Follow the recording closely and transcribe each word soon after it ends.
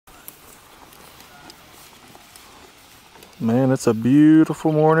Man, it's a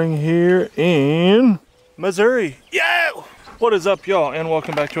beautiful morning here in Missouri. Yeah! What is up, y'all? And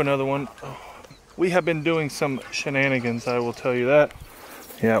welcome back to another one. We have been doing some shenanigans, I will tell you that.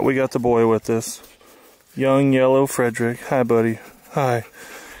 Yeah, we got the boy with us. Young yellow Frederick. Hi, buddy. Hi.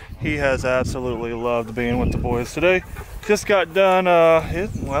 He has absolutely loved being with the boys today. Just got done,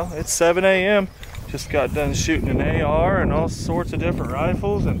 it's 7 a.m. Just got done shooting an AR and all sorts of different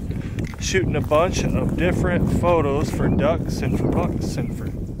rifles and shooting a bunch of different photos for ducks and for bucks and for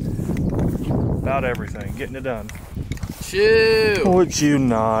about everything. Getting it done. Shoot! Would you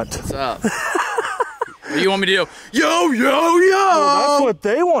not? What's up? What do you want me to do? Yo, yo, yo! Well, that's what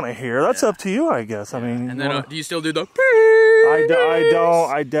they want to hear. That's up to you, I guess. I mean, and then do you still do the?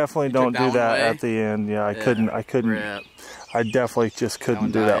 I definitely don't do that at the end. Yeah, I couldn't. Rip. I definitely just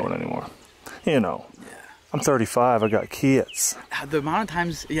couldn't do that one anymore. You know. I'm 35, I got kids. The amount of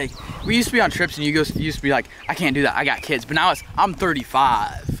times, yeah, we used to be on trips and you used to be like, I can't do that, I got kids. But now I'm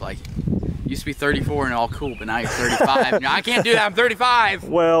 35. Like, used to be 34 and all cool, but now you're 35. And I can't do that, I'm 35.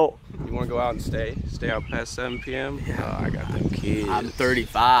 Well, you want to go out and stay out past 7 p.m.? Yeah. Oh, I got them kids. I'm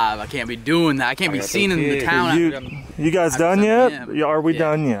 35, I can't be doing that. I can't be seen in the town. You guys done yet? Are we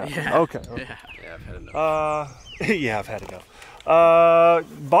done yet? Yeah. Okay. Yeah, I've had enough. Yeah, I've had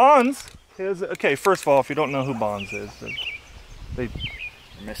enough. Bonds. Okay, first of all, if you don't know who Bonds is, they've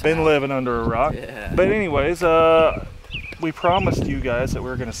been living under a rock. Yeah. But anyways, we promised you guys that we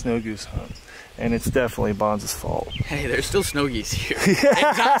were going to snow goose hunt, and it's definitely Bonds' fault. Hey, there's still snow geese here.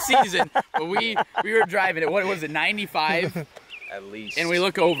 It's not season, but we were driving at, what was it, 95? At least. And we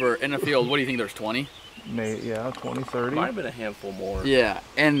look over in the field, what do you think, there's 20? Maybe, yeah, 20, 30. Might have been a handful more. Yeah,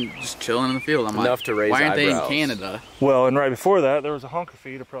 and just chilling in the field. I'm Enough like, to raise why aren't eyebrows. they in Canada? Well, and right before that, there was a honk of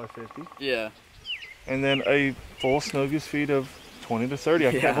feed of probably 50. Yeah. And then a full snow goose feed of 20 to 30.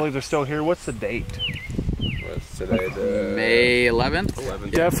 I can't believe they're still here. What's the date? What's today? The May 11th?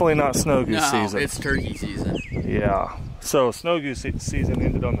 11th. Definitely not snow goose No, season. it's turkey season. Yeah. So snow goose season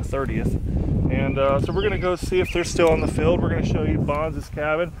ended on the 30th. And so we're going to go see if they're still in the field. We're going to show you Bonds'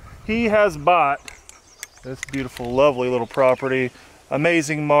 cabin. He has bought this beautiful, lovely little property.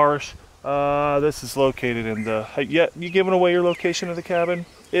 Amazing marsh. This is located in the... you giving away your location of the cabin?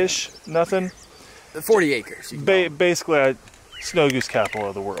 Ish? Nothing? 40 acres. Basically, snow goose capital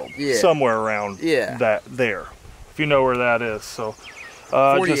of the world. Yeah. Somewhere around that there. If you know where that is. So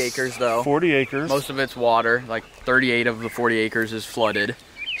 40 acres though. 40 acres. Most of it's water. Like 38 of the 40 acres is flooded.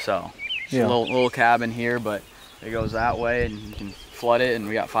 So it's a little cabin here, but it goes that way and you can flood it, and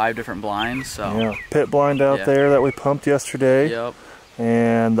we got 5 different blinds. So yeah, pit blind out there that we pumped yesterday. Yep.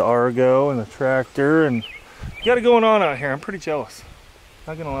 And the Argo and the tractor, and you got it going on out here. I'm pretty jealous.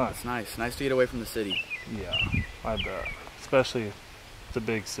 Not gonna lie. It's nice. Nice to get away from the city. Yeah, I bet. Especially the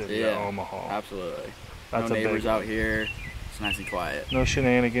big city of Omaha. Absolutely. That's no a neighbors big out here. It's nice and quiet. No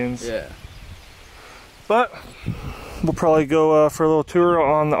shenanigans. Yeah. But we'll probably go for a little tour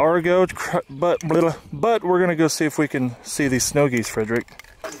on the Argo. But we're gonna go see if we can see these snow geese, Frederick.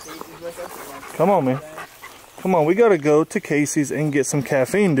 Come on, man. Come on, we gotta go to Casey's and get some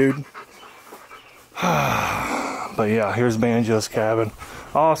caffeine, dude. But yeah, here's Banjo's cabin.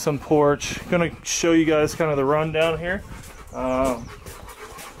 Awesome porch. Gonna show you guys kind of the rundown here.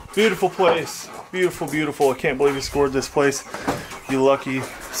 Beautiful place. Beautiful, beautiful. I can't believe you scored this place. You lucky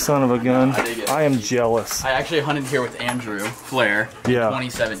son of a gun. I am jealous. I actually hunted here with Andrew Flair in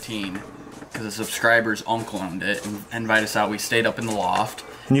 2017 because a subscriber's uncle owned it and invited us out. We stayed up in the loft.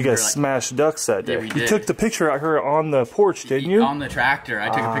 And you guys smashed ducks that day. Yeah, we did. You took the picture out here on the porch, didn't you? On the tractor. I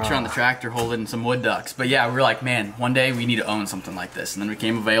took a picture on the tractor holding some wood ducks. But yeah, we were like, man, one day we need to own something like this. And then we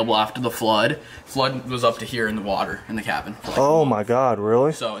became available after the flood. Flood was up to here in the water in the cabin. For like oh my God,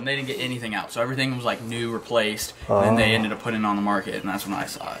 really? So, and they didn't get anything out. So everything was like new, replaced. And then they ended up putting it on the market, and that's when I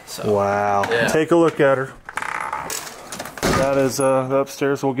saw it. So wow. Yeah. Take a look at her. That is the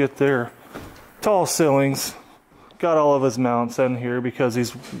upstairs. We'll get there. Tall ceilings. Got all of his mounts in here because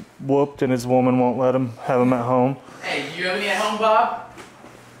he's whooped and his woman won't let him have them at home. Hey, do you have any at home, Bob?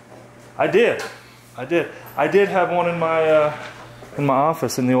 I did have one in my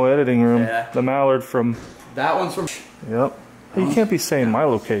office in the old editing room. Yeah. The mallard from. That one's from. Yep. Hey, you can't be saying my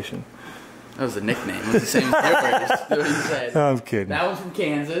location. That was a nickname. It was the same as yours. What you said. I'm kidding. That one's from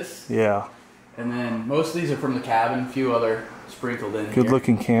Kansas. Yeah. And then most of these are from the cabin. A few other sprinkled in here. Good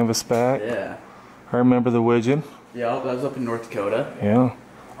looking canvas back. Yeah. I remember the widgeon. Yeah, that was up in North Dakota. Yeah.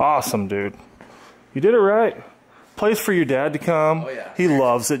 Awesome, dude. You did it right. Place for your dad to come. Oh, yeah. He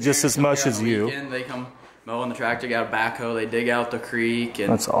loves it just as much as you. Weekend, they come mow on the tractor, got a backhoe, they dig out the creek.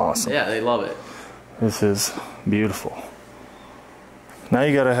 And that's awesome. Yeah, they love it. This is beautiful. Now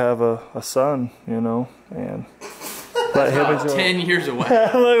you gotta have a son, you know, and Let him enjoy. 10 years away.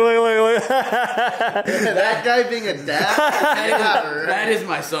 Look. That guy being a dad? That is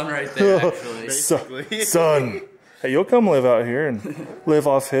my son right there, actually. Son. Hey, you'll come live out here and live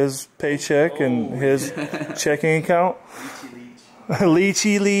off his paycheck and his checking account.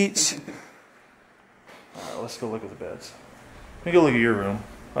 Leechy leech. Alright, let's go look at the beds. Let me go look at your room.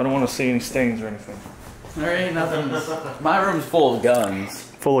 I don't want to see any stains or anything. There ain't nothing. My room's full of guns.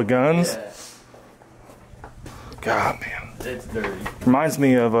 Full of guns? Yeah. God, man. It's dirty. Reminds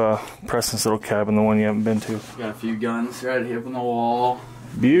me of Preston's little cabin, the one you haven't been to. Got a few guns right here up on the wall.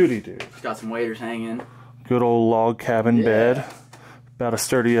 Beauty, dude. Got some waders hanging. Good old log cabin bed. About as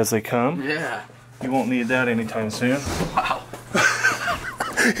sturdy as they come. Yeah. You won't need that anytime soon. Wow.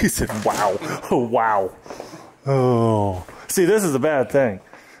 He said, wow. Oh, wow. Oh. See, this is a bad thing.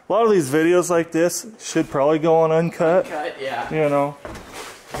 A lot of these videos like this should probably go on uncut. Uncut, yeah. You know.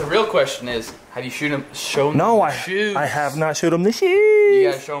 The real question is, have you shown them the shoes? I have not showed them the shoes. You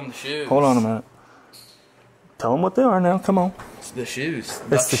gotta show them the shoes. Hold on a minute. Tell them what they are now. Come on. It's the shoes.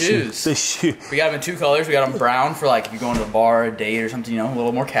 It's the shoes. The shoe. We got them in 2 colors. We got them brown for like if you're going to a bar, a date or something, you know, a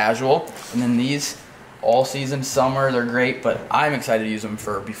little more casual. And then these, all season, summer, they're great. But I'm excited to use them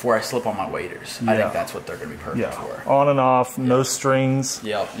for before I slip on my waders. Yeah. I think that's what they're gonna be perfect for. On and off, no strings.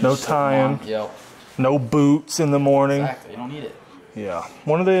 Yep. No tying. Yep. No boots in the morning. Exactly. You don't need it. Yeah.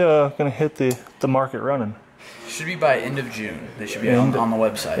 When are they gonna hit the market running? Should be by end of June. They should be on the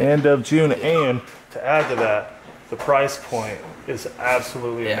website. End of June, and to add to that, the price point is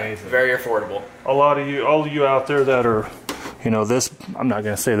absolutely amazing. Very affordable. All of you out there that are, you know, this, I'm not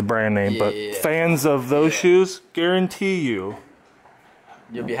gonna say the brand name, but fans of those shoes, guarantee you'll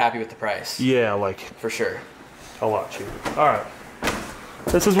be happy with the price. Yeah, like for sure. A lot cheaper. All right.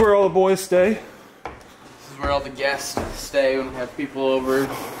 This is where all the boys stay. Where all the guests stay when we have people over.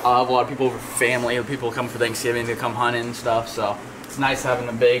 I have a lot of people over for family. People come for Thanksgiving to come hunting and stuff. So it's nice having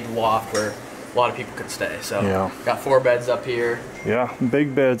a big loft where a lot of people could stay. So got 4 beds up here. Yeah,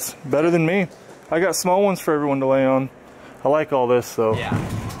 big beds. Better than me. I got small ones for everyone to lay on. I like all this though. Yeah.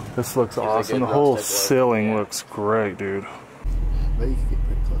 This looks awesome. The whole ceiling looks great, dude. But you can get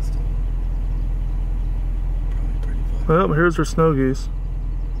pretty close to it. Probably pretty close. Well, here's our snow geese.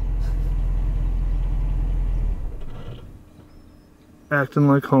 Acting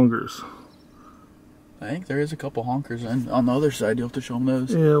like honkers. I think there is a couple honkers, and on the other side you'll have to show them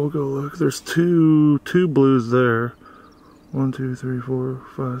those. Yeah, we'll go look. There's two blues there. 1, 2, 3, 4,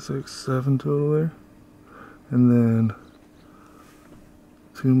 5, 6, 7 total there. And then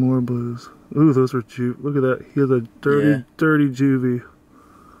 2 more blues. Ooh, those are juvie. Look at that. He has a dirty juvie.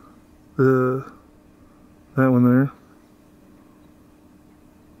 That one there.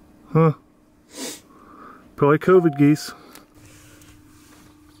 Huh. Probably COVID geese.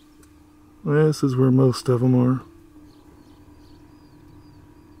 This is where most of them are.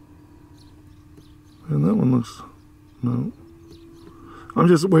 And that one looks... No. I'm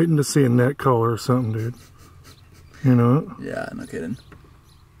just waiting to see a neck collar or something, dude. You know? Yeah, no kidding.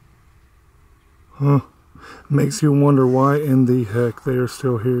 Huh. Makes you wonder why in the heck they are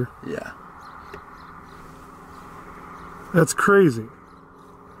still here. Yeah. That's crazy.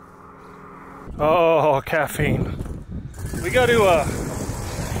 Oh, caffeine. We got to,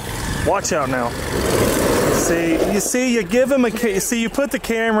 watch out now. See, you give him you put the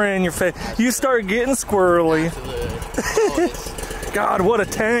camera in your face. You start getting squirrely. God, what a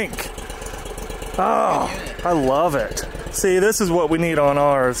tank. Oh, I love it. See, this is what we need on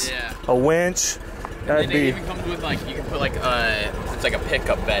ours. Yeah. A winch. And it even comes with like, you can put like it's like a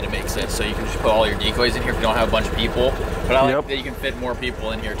pickup bed, it makes sense. So you can just put all your decoys in here if you don't have a bunch of people. But I like that you can fit more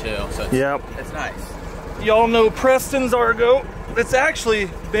people in here too. So it's nice. Y'all know Preston's Argo. It's actually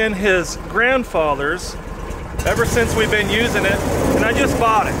been his grandfather's ever since we've been using it, and I just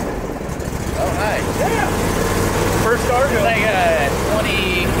bought it. Oh, nice. Yeah. First Argo. It's like a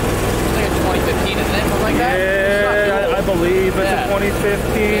 2015, isn't it? Something like that? Yeah, I believe it's a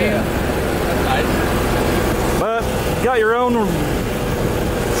 2015. Yeah. That's nice. But you got your own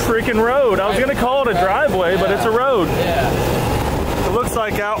freaking road. I was going to call it a driveway, but it's a road. Yeah. It looks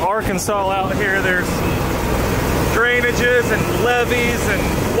like out Arkansas out here, there's drainages and levees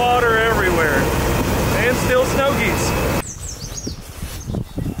and water everywhere. And still snow geese.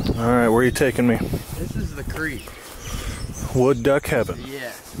 Alright, where are you taking me? This is the creek. Wood duck heaven.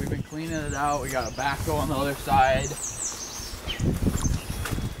 Yes, we've been cleaning it out. We got a backhoe on the other side.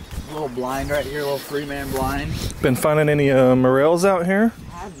 A little blind right here, a little 3-man blind. Been finding any morels out here?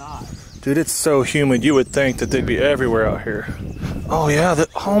 I have not. Dude, it's so humid. You would think that they'd be everywhere out here. Oh yeah,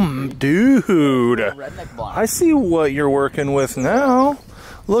 dude. Redneck blind. I see what you're working with now.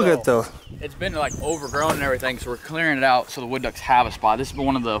 Look at the. It's been like overgrown and everything, so we're clearing it out so the wood ducks have a spot. This has been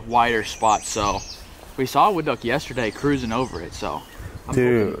one of the wider spots, so we saw a wood duck yesterday cruising over it, so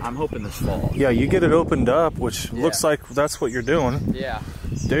I'm hoping this fall. Yeah, you get it opened up, which looks like that's what you're doing. Yeah.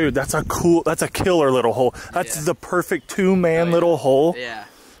 Dude, that's a killer little hole. That's the perfect two-man little hole. Yeah.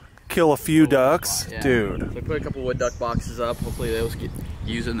 Kill a few ducks, dude. So we put a couple wood duck boxes up. Hopefully those get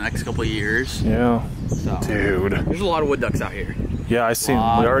used in the next couple of years. Yeah. So, dude. There's a lot of wood ducks out here. Yeah, we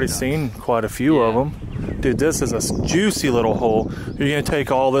already seen quite a few of them. Dude, this is a juicy little hole. You're gonna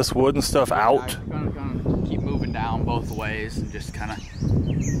take all this wood and stuff out? Kind of keep moving down both ways and just kind of.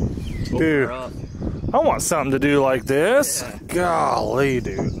 Dude, I want something to do like this. Yeah. Golly,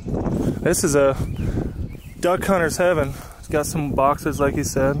 dude. This is a duck hunter's heaven. It's got some boxes, like you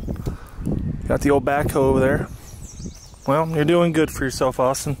said. Got the old backhoe over there. Well, you're doing good for yourself,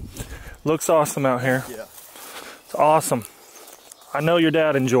 Austin. Looks awesome out here. Yeah. It's awesome. I know your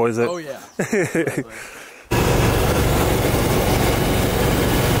dad enjoys it. Oh, yeah.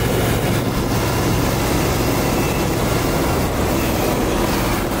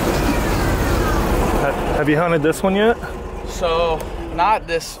 Have you hunted this one yet? So, not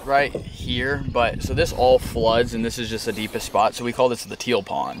this right here, but so this all floods, and this is just the deepest spot. So we call this the teal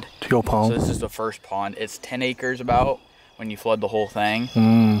pond. Teal pond. So this is the first pond. It's 10 acres about when you flood the whole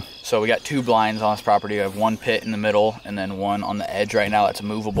thing. So we got 2 blinds on this property. We have 1 pit in the middle and then 1 on the edge right now that's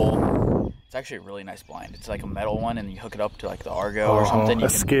movable. It's actually a really nice blind. It's like a metal one, and you hook it up to like the Argo or something. A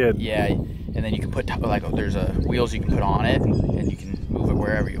skid. Yeah, and then you can put like there's wheels you can put on it, and you can move it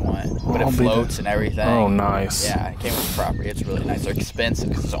wherever you want. But it floats and everything. Oh, nice. Yeah, it came with the property. It's really nice. They're expensive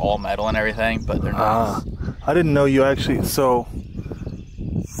because it's all metal and everything, but they're nice. I didn't know you actually. So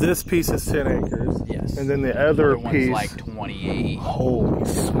this piece is 10 acres. Yes. And then the other piece, like 28. Holy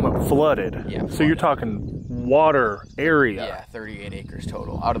smoke, flooded. Yeah. So you're talking water area. Yeah, 38 acres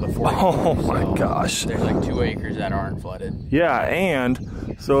total out of the 40. Oh my gosh. There's like 2 acres that aren't flooded. Yeah,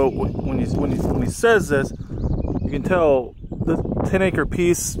 and so when he says this, you can tell the 10-acre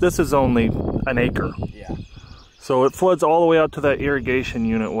piece. This is only an acre. Yeah. So it floods all the way out to that irrigation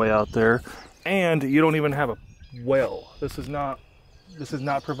unit way out there, and you don't even have a well. This is not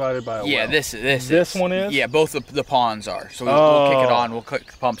provided by a well. Yeah, this one is? Yeah, both the ponds are. So we'll kick it on. We'll kick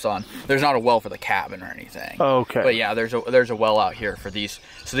the pumps on. There's not a well for the cabin or anything. Okay. But yeah, there's a well out here for these.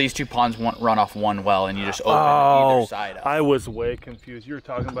 So these 2 ponds run off 1 well, and you just open either side up. I was way confused. You were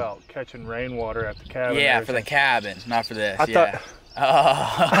talking about catching rainwater at the cabin. Yeah, for the cabin, not for this. I thought.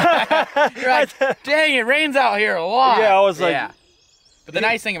 You're like, dang, it rains out here a lot. Yeah, I was like. Yeah. But the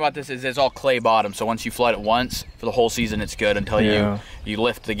nice thing about this is it's all clay bottom, so once you flood it once, for the whole season it's good until you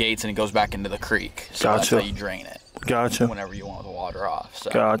lift the gates and it goes back into the creek. So that's how you drain it. Gotcha. Whenever you want the water off.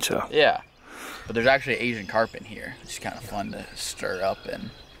 So, gotcha. Yeah. But there's actually Asian carp in here. It's kind of fun to stir up and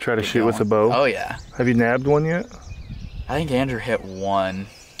try to shoot with a bow. Oh yeah. Have you nabbed one yet? I think Andrew hit 1,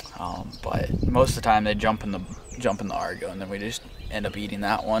 but most of the time they jump in the Argo, and then we just end up eating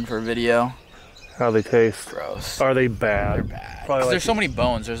that one for a video. How they taste? Gross. Are they bad? They're bad. Like there's so many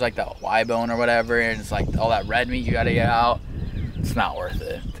bones. There's like that Y bone or whatever, and it's like all that red meat you gotta get out. It's not worth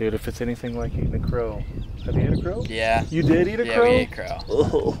it. Dude, if it's anything like eating a crow. Have you ate a crow? Yeah. You did eat a crow? Yeah, we ate crow.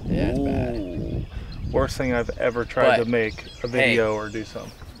 Oh. Yeah, it's bad. Worst thing I've ever tried to make a video or do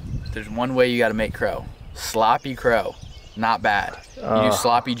something. There's one way you gotta make crow. Sloppy crow. Not bad. You do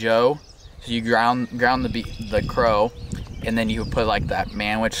sloppy Joe. So you ground the crow, and then you put like that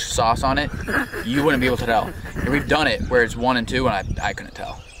manwich sauce on it. You wouldn't be able to tell. And we've done it where it's 1 and 2, and I couldn't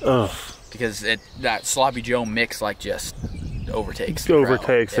tell. Ugh. Because that sloppy Joe mix like just overtakes it.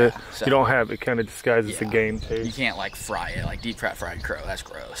 Overtakes it. So, you don't have it. Kind of disguises the game taste. You can't like fry it, like deep fried crow. That's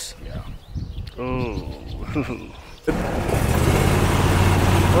gross. Yeah. Ooh.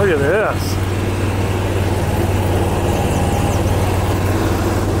 Look at this.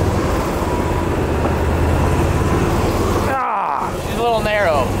 A little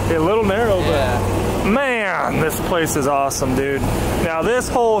narrow. A little narrow, yeah. But man, this place is awesome, dude. Now this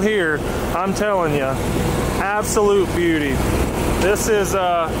hole here, I'm telling you, absolute beauty. This is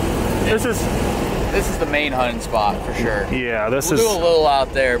the main hunting spot for sure. Yeah, we'll do a little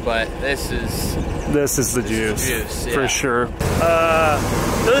out there, but this is the juice yeah. for sure.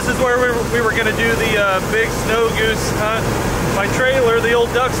 So this is where we were gonna do the big snow goose hunt. My trailer, the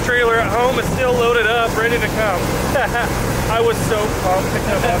old Ducks trailer at home, is still loaded up, ready to come. I was so pumped to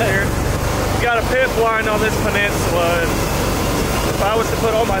come up here. Got a pit blind on this peninsula, and if I was to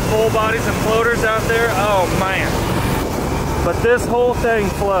put all my full bodies and floaters out there, oh man. But this whole thing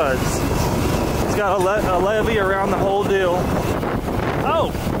floods. It's got a levee around the whole deal.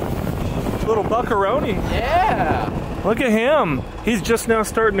 Oh! Little buckaroni. Yeah. Look at him. He's just now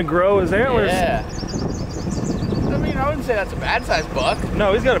starting to grow his antlers. Yeah. I mean, I wouldn't say that's a bad sized buck.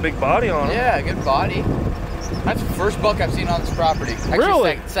 No, he's got a big body on him. Yeah, good body. That's the first buck I've seen on this property. Actually,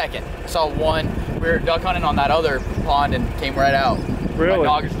 really? Second. I saw one. We were duck hunting on that other pond and came right out. Really? My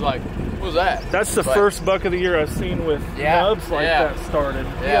dog was like, what was that? That's the first buck of the year I've seen with nubs like that started.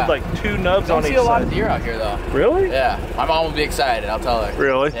 He had like 2 nubs on each side. Don't see a lot of deer out here though. Really? Yeah. My mom will be excited, I'll tell her.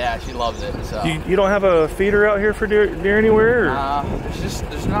 Really? Yeah, she loves it. So. You don't have a feeder out here for deer anywhere? Or?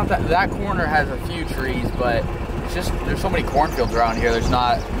 There's not that corner has a few trees, but it's just, there's so many cornfields around here, there's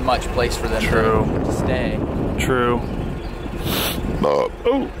not much place for them to stay. True. Oh.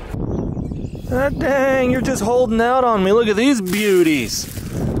 Dang, you're just holding out on me. Look at these beauties.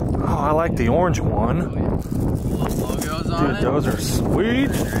 Oh, I like the orange one. Logos on it. Those are sweet.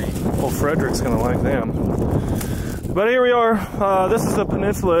 Well, Frederick's gonna like them. But here we are. This is the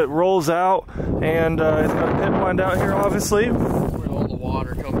peninsula. It rolls out, and it's got a pit lined out here, obviously. Where all the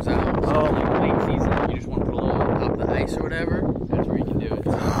water comes out. So like late season, you just want to put a little on top of the ice or whatever. That's where you can do it.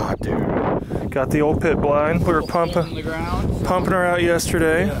 Oh, dude. Got the old pit blind. We were pumping her out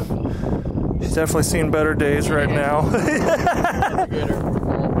yesterday. Yeah. She's definitely seen better days right now.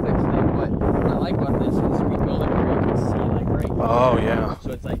 Oh yeah.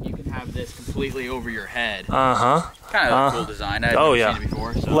 So it's like you can have this completely over your head. Uh-huh. Kind of a cool design. I've never seen it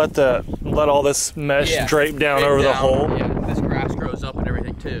before. So. Let all this mesh drape down over the hole. Yeah, this grass grows up and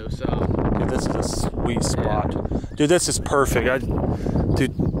everything too. So. Dude, this is a sweet spot. Dude, this is perfect.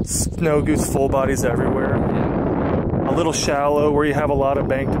 Dude, snow goose full bodies everywhere. A little shallow where you have a lot of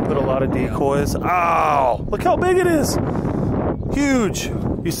bank to put a lot of decoys. Ow! Look how big it is. Huge.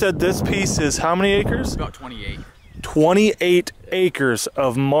 You said this piece is how many acres? About 28. 28 acres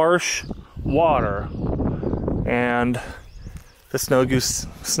of marsh water, and the snow geese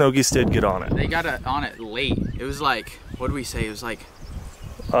did get on it. They got on it late. It was like, what did we say? It was like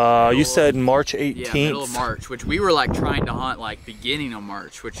you said March 18th. Yeah, middle of March, which we were like trying to hunt like beginning of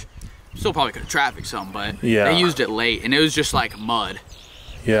March, which still probably could have trafficked some, but they used it late, and it was just like mud.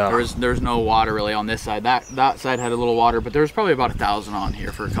 Yeah. There's no water really on this side. That side had a little water, but there was probably about 1,000 on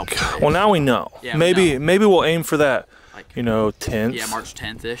here for a couple of days. Well, now we know. Yeah, maybe we'll aim for that. Like, you know, 10th. Yeah, March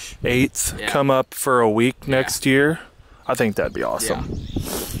 10th-ish. 8th. Yeah. Come up for a week next year. I think that'd be awesome.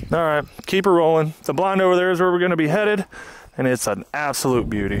 Yeah. All right, keep her rolling. The blind over there is where we're going to be headed, and it's an absolute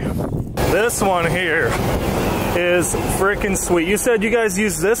beauty. This one here is freaking sweet. You said you guys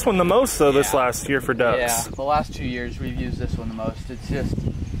used this one the most though this last year for ducks. Yeah, the last 2 years we've used this one the most. It's just,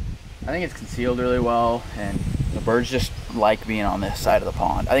 I think it's concealed really well, and the birds just like being on this side of the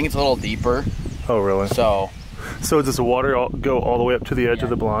pond. I think it's a little deeper. Oh really? So does the water go all the way up to the edge of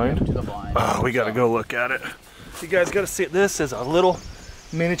the blind? To the blind. Oh, we gotta go look at it. You guys gotta see it. This is a little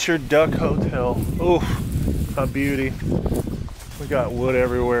miniature duck hotel. Oh, a beauty. We got wood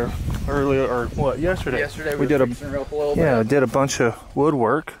everywhere. Earlier, or what, yesterday we did did a bunch of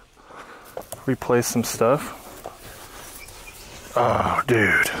woodwork, replaced some stuff. Oh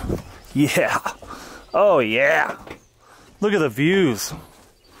dude, yeah, oh yeah, look at the views.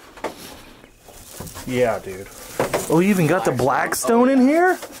 Yeah dude. Oh, you even got the Blackstone in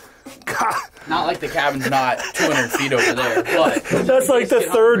here? God. Not like the cabin's not 200 feet over there, but that's like the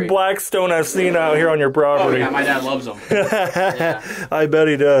third Blackstone I've seen out here on your property. Oh yeah, my dad loves them. Yeah. I bet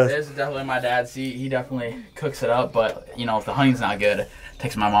he does. This is definitely my dad's. He definitely cooks it up, but you know, if the hunting's not good,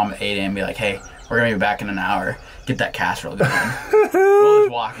 takes my mom at 8 a.m. and be like, hey, we're gonna be back in an hour. Get that casserole going. We'll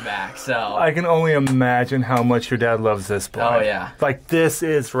just walk back. So I can only imagine how much your dad loves this blind. Oh yeah. Like this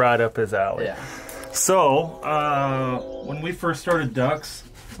is right up his alley. Yeah. So when we first started ducks,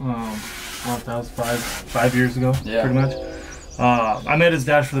 that was five years ago, pretty much. I met his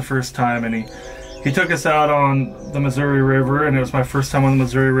dad for the first time, and he took us out on the Missouri River, and it was my first time on the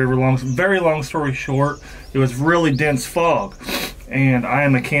Missouri River. Very long story short, it was really dense fog, and I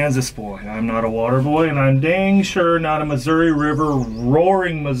am a Kansas boy. I'm not a water boy, and I'm dang sure not a Missouri River,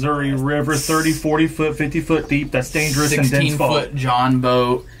 roaring Missouri River, 30, 40 foot, 50 foot deep. That's dangerous and dense fog. 16-foot John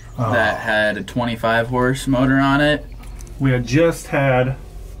boat that had a 25 horse motor on it. We had just had,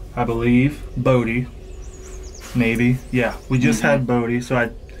 I believe, Bodie, maybe. Yeah, we just had Bodie, so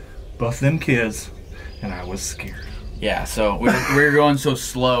I buffed them kids, and I was scared. Yeah, so we were going so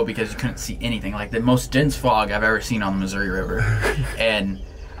slow because you couldn't see anything. Like the most dense fog I've ever seen on the Missouri River. And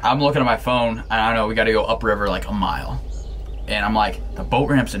I'm looking at my phone, and I know we got to go upriver like a mile. And I'm like, the boat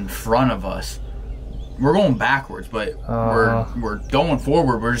ramp's in front of us. We're going backwards, but we're going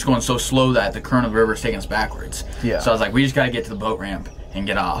forward. We're just going so slow that the current of the river is taking us backwards. Yeah. So I was like, we just got to get to the boat ramp and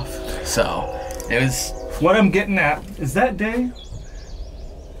get off. So it was... What I'm getting at is that day,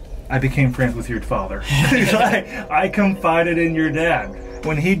 I became friends with your father. I confided in your dad.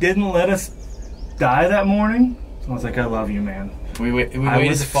 When he didn't let us die that morning, I was like, I love you, man. We waited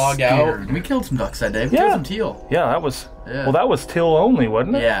to fog out. We killed some ducks that day. We killed some teal. Yeah, that was, well, that was teal only,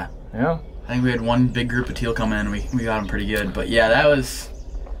 wasn't it? Yeah. Yeah. I think we had one big group of teal come in and we got them pretty good. But yeah, that was,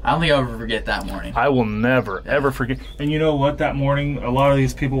 I don't think I'll ever forget that morning. I will never, ever forget. And you know what, that morning, a lot of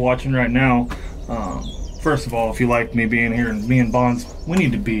these people watching right now, first of all, if you like me being here and me and Bonds, we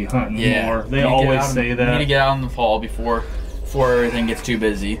need to be hunting more. They always say that. We need to get out in the fall before everything gets too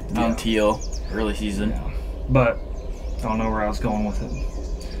busy on teal, early season. Yeah. But I don't know where I was going with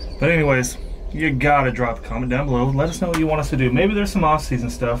it. But anyways, you gotta drop a comment down below. Let us know what you want us to do. Maybe there's some off-season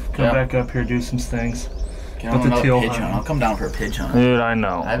stuff. Come back up here, do some things. But the teal hunt. I'll come down for a pigeon hunt. Dude, I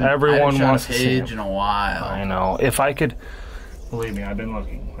know. Everyone wants to see a pigeon in a while. I know. If I could, believe me, I've been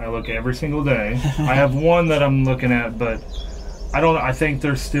looking. I look every single day. I have one that I'm looking at, but I think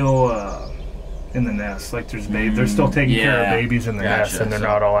they're still in the nest. Like there's babies. They're still taking care of babies in the nest, and they're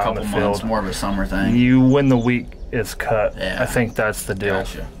not all out in the field. Months, more of a summer thing. When the week is cut. Yeah. I think that's the deal.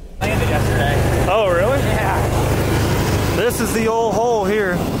 Gotcha. Landed yesterday. Oh, really? Yeah. This is the old hole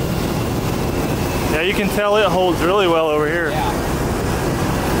here. Yeah, you can tell it holds really well over here. Yeah.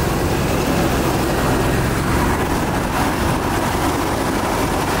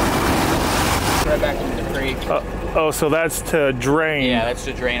 Right back into the creek. Oh, so that's to drain. Yeah, that's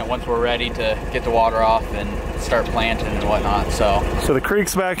to drain it once we're ready to get the water off and start planting and whatnot. So the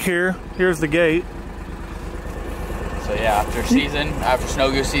creek's back here. Here's the gate. So yeah, after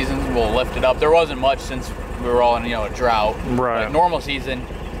snow goose season, we'll lift it up. There wasn't much since we were all in a drought. Right. But normal season,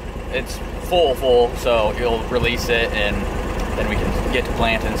 it's full, so you'll release it and then we can get to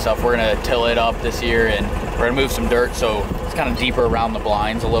planting and stuff. We're gonna till it up this year and we're gonna move some dirt so it's kind of deeper around the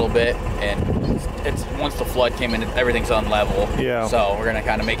blinds a little bit. And it's once the flood came in, everything's unlevel. Yeah. So we're gonna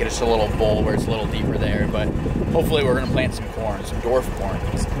kind of make it just a little bowl where it's a little deeper there. But hopefully we're gonna plant some corn, some dwarf corn.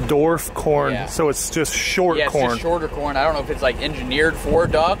 Dwarf corn. Yeah. So it's just short corn. Yeah, it's just shorter corn. I don't know if it's like engineered for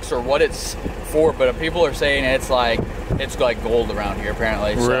ducks or what it's for, but people are saying it's like gold around here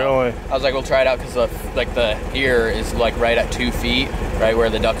apparently. So really? I was like, we'll try it out because the ear is like right at 2 feet, right where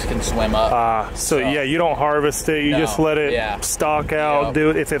the ducks can swim up. So yeah, you don't harvest it. You just let it stock out. Yep. Do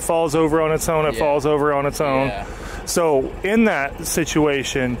it. If it falls over on its own, it falls over on its own. Yeah. So in that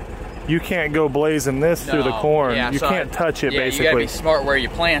situation, you can't go blazing this through the corn. Yeah, you can't touch it, basically. You gotta be smart where you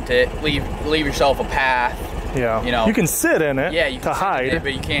plant it. Leave yourself a path. Yeah. You can sit in it to hide. In it,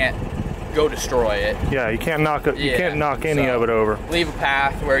 but you can't go destroy it. Yeah, you can't knock it. You can't knock any of it over. Leave a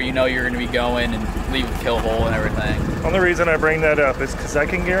path where you know you're going to be going, and leave a kill hole and everything. Only reason I bring that up is because I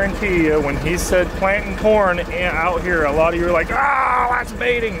can guarantee you, when he said planting corn out here, a lot of you are like, "Ah, oh, that's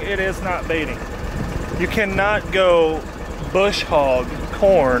baiting." It is not baiting. You cannot go bush hog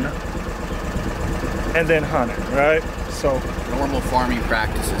corn and then hunt it, right? So normal farming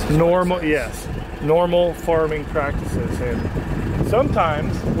practices. Yes, normal farming practices, and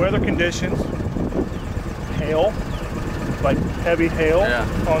sometimes weather conditions, hail, like heavy hail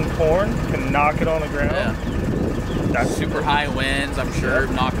on corn, can knock it on the ground. Yeah. That's super high winds, I'm sure,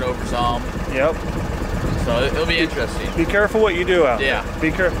 knock it over some. Yep. So it'll be interesting. Be careful what you do out there. Yeah.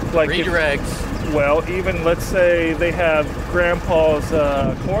 Be careful. Like read your eggs. Well, even let's say they have grandpa's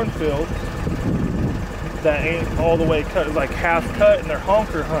cornfield that ain't all the way cut, like half cut, and they're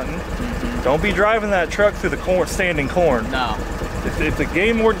honker hunting. Don't be driving that truck through the standing corn. No. If the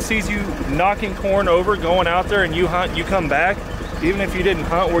game warden sees you knocking corn over, going out there, and you hunt, you come back, even if you didn't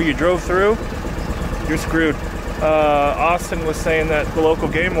hunt where you drove through, you're screwed. Austin was saying that the local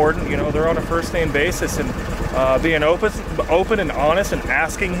game warden, they're on a first name basis, and being open and honest and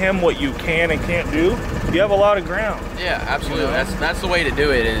asking him what you can and can't do, you have a lot of ground. Yeah, absolutely. That's the way to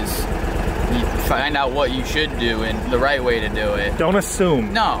do it, is you find out what you should do and the right way to do it. Don't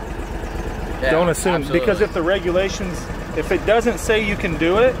assume. No. Yeah, don't assume. Absolutely. Because if the regulations, if it doesn't say you can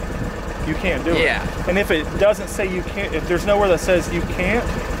do it, you can't do it. Yeah. And if it doesn't say you can't, if there's nowhere that says you can't,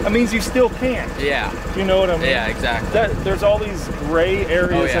 that means you still can't. Yeah. You know what I mean? Yeah, exactly. There's all these gray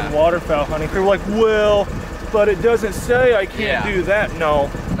areas in waterfowl hunting. People are like, well, but it doesn't say I can't do that. No.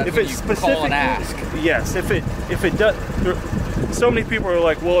 That's if it's specific, call and ask. Yes. If it does. So many people are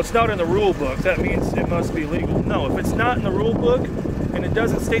like, well, it's not in the rule book. That means it must be legal. No, if it's not in the rule book and it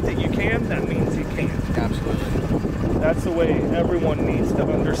doesn't state that you can, that means you can't. Absolutely. That's the way everyone needs to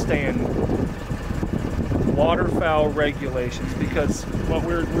understand waterfowl regulations, because what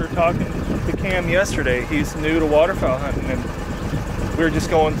we were talking to Cam yesterday, he's new to waterfowl hunting, and we were just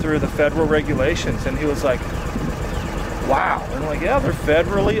going through the federal regulations, and he was like, wow. And I'm like, yeah, they're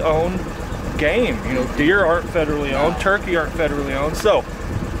federally owned game. Deer aren't federally owned, turkey aren't federally owned. So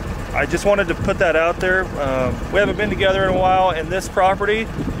I just wanted to put that out there. We haven't been together in a while, and this property,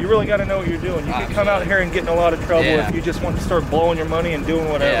 you really got to know what you're doing. You can come out here and get in a lot of trouble if you just want to start blowing your money and doing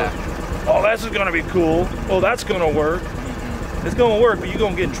whatever. Oh, this is going to be cool. Oh, that's going to work. It's going to work, but you're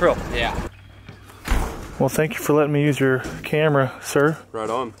going to get in trouble. Yeah. Well, thank you for letting me use your camera, sir. Right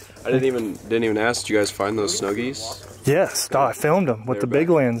on. I didn't even ask. Did you guys find those snuggies? Yes, I filmed them with the big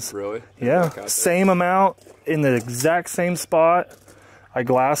lens. Really? Yeah, same amount in the exact same spot. I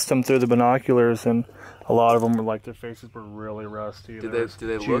glassed them through the binoculars, and a lot of them were like their faces were really rusty. Do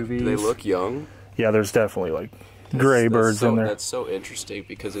they look young? Yeah, there's definitely like gray birds in there. That's so interesting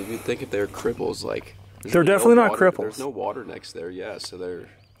because if you think if they're cripples, like they're definitely not cripples. There's no water next there, yeah. So they're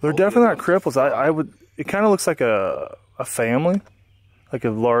definitely not cripples. I would. It kind of looks like a family, like a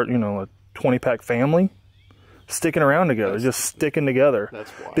large, you know, a 20-pack family, sticking around together, just sticking together.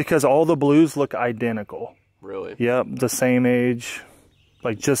 That's wild. Because all the blues look identical. Really? Yep, the same age.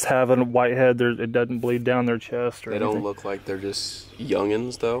 Like just having a white head, it doesn't bleed down their chest or anything. They don't look like they're just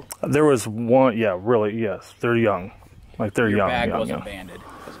youngins, though. There was one, yeah, really, yes, they're young, like they're young. Bag young, wasn't young. banded.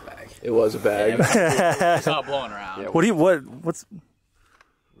 It was a bag. It's not blowing around. Yeah, What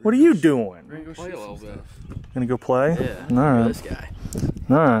are you doing? We're gonna go play a little bit. Gonna go play? Yeah. All right. This guy.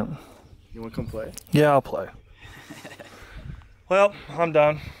 All right. You want to come play? Yeah, I'll play. Well, I'm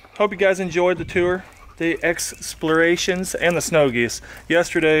done. Hope you guys enjoyed the tour, the explorations, and the snow geese.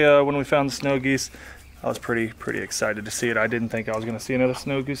 Yesterday, when we found the snow geese, I was pretty excited to see it. I didn't think I was going to see another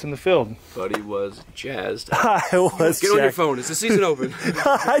snow goose in the field. Buddy was jazzed. I was. Get on your phone. It's the season open.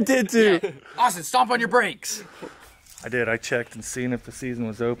 I did too. Yeah. Austin, stomp on your brakes. I did. I checked and seen if the season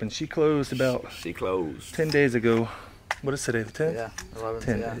was open. She closed about. She closed 10 days ago. What is today? The 10th? Yeah, 11.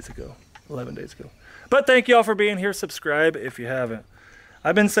 10 days ago. 11 days ago. But thank you all for being here. Subscribe if you haven't.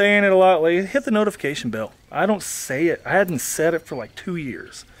 I've been saying it a lot lately. Hit the notification bell. I don't say it. I hadn't said it for like 2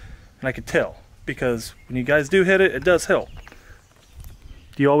 years. And I could tell. Because when you guys do hit it, it does help.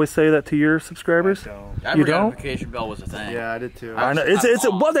 Do you always say that to your subscribers? You don't? Notification bell was a thing. Yeah, I did too. I know.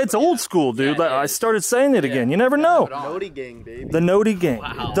 It's old school, dude. Yeah, Like, I started saying it again. You never know. Noti gang, baby. The Noti gang.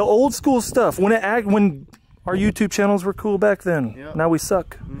 Wow. The old school stuff. When our YouTube channels were cool back then. Yep. Now we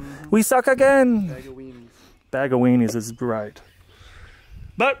suck. We suck again. Bag of weenies. Bag of weenies is right.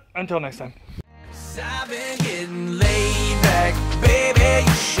 But until next time. I've been getting laid back, baby.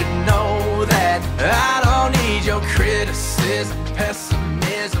 You should know that I don't need your criticism, pessimism.